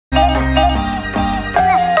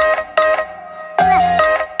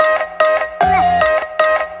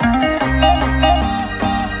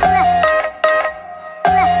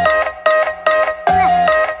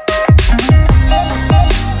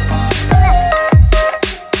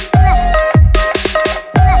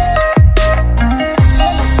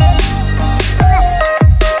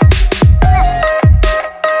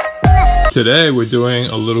Today we're doing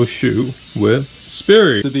a little shoot with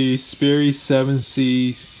Sperry. The Sperry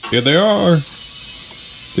 7Cs. Here they are.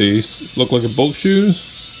 These look like a boat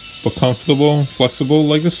shoes, but comfortable, flexible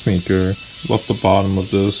like a sneaker. Love the bottom of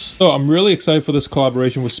this. So I'm really excited for this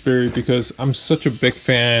collaboration with Sperry because I'm such a big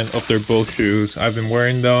fan of their boat shoes. I've been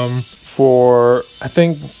wearing them for, I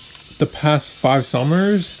think, the past 5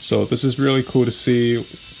 summers. So this is really cool to see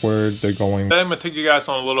where they're going. Then I'm gonna take you guys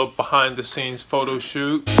on a little behind the scenes photo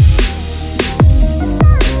shoot.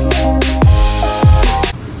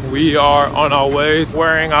 We are on our way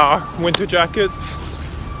wearing our winter jackets,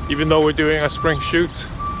 even though we're doing a spring shoot.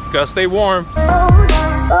 Gotta stay warm.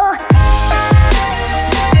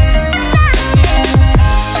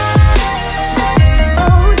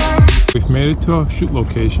 We've made it to our shoot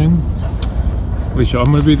location. Alicia,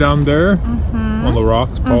 I'm gonna be down there on the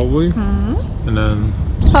rocks probably. And then...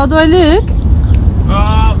 How do I look?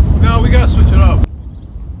 No, we gotta switch it up.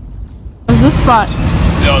 What's this spot?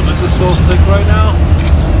 Yo, this is so sick right now.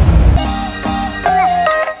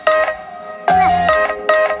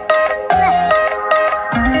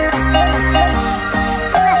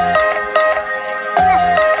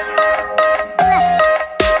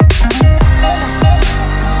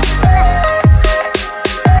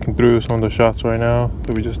 Through some of the shots right now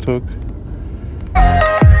that we just took.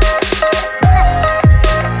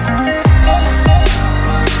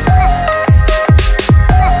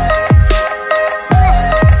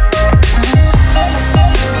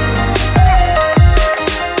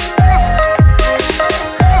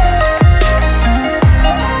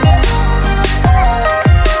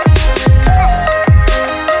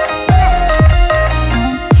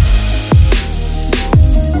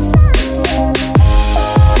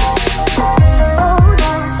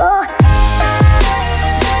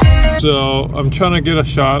 So I'm trying to get a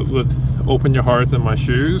shot with open your hearts in my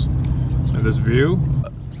shoes and this view.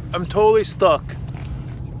 I'm totally stuck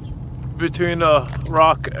between a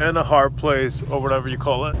rock and a hard place, or whatever you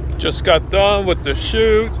call it. Just got done with the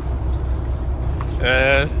shoot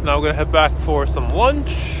and now we're gonna head back for some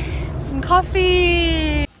lunch and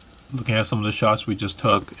coffee. Looking at some of the shots we just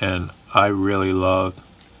took, and I really loved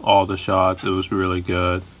all the shots. It was really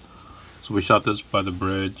good. So we shot this by the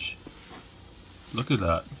bridge. Look at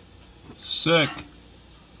that. Sick.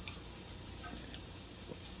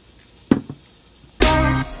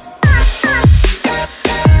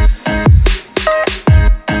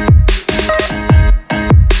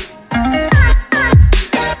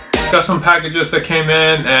 Got some packages that came in,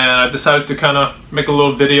 and I decided to kind of make a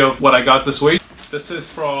little video of what I got this week. This is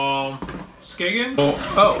from Skagen.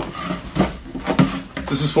 Oh,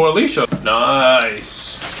 this is for Alicia.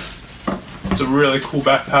 Nice. It's a really cool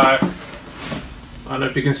backpack. I don't know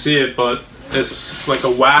if you can see it, but it's like a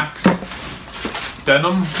wax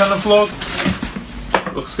denim kind of look.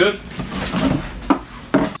 Looks good.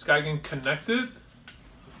 Skagen connected.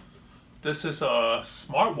 This is a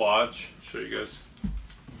smartwatch. I'll show you guys.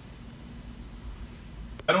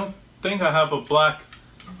 I don't think I have a black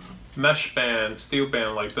mesh band, steel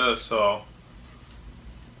band like this, so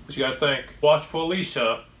what you guys think? Watch for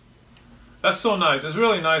Alicia. That's so nice. It's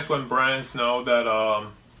really nice when brands know that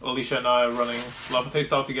Alicia and I are running Levitate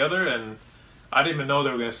style together, and I didn't even know they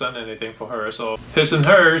were going to send anything for her, so his and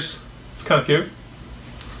hers. It's kind of cute.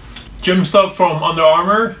 Gym stuff from Under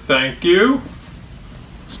Armour, thank you.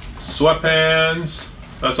 Sweatpants,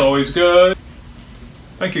 that's always good.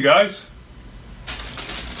 Thank you guys.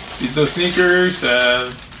 These are sneakers,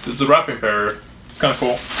 and this is a wrapping pair. It's kind of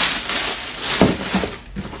cool.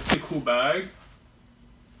 Really cool bag.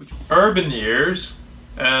 Urban Years.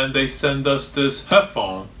 And they send us this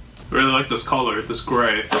headphone. Really like this color, this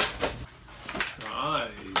gray.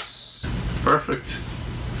 Nice. Perfect.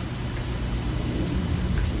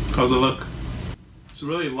 How's it look? It's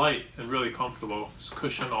really light and really comfortable. It's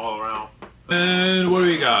cushion all around. And what do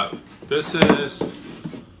we got? This is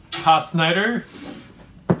Todd Snyder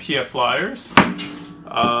PF Flyers.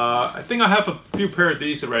 I think I have a few pair of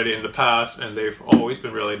these already in the past, and they've always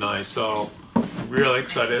been really nice. So I'm really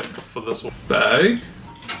excited for this one. Bag.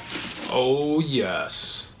 Oh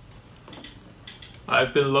yes,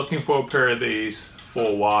 I've been looking for a pair of these for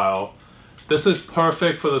a while. This is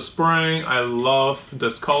perfect for the spring. I love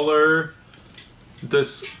this color.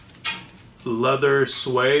 This leather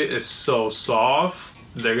suede is so soft.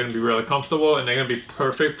 They're gonna be really comfortable, and they're gonna be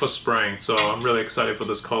perfect for spring. So I'm really excited for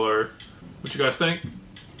this color. What you guys think?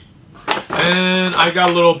 And I got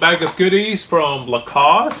a little bag of goodies from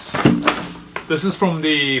Lacoste. This is from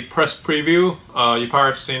the press preview. You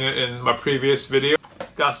probably have seen it in my previous video.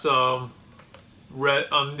 Got some red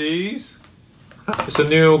undies. It's a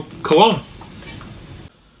new cologne.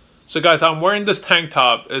 So guys, I'm wearing this tank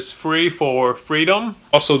top. It's free for freedom.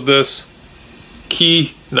 Also this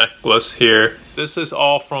key necklace here. This is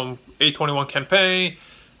all from A21 Campaign.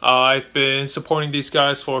 I've been supporting these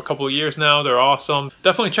guys for a couple of years now. They're awesome.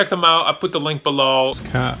 Definitely check them out. I put the link below.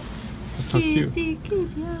 Cat. That's so cute. Kitty,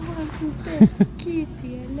 I want to pet Kitty,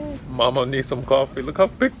 I love. Mama needs some coffee. Look how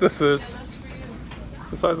big this is. It's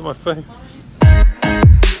the size of my face.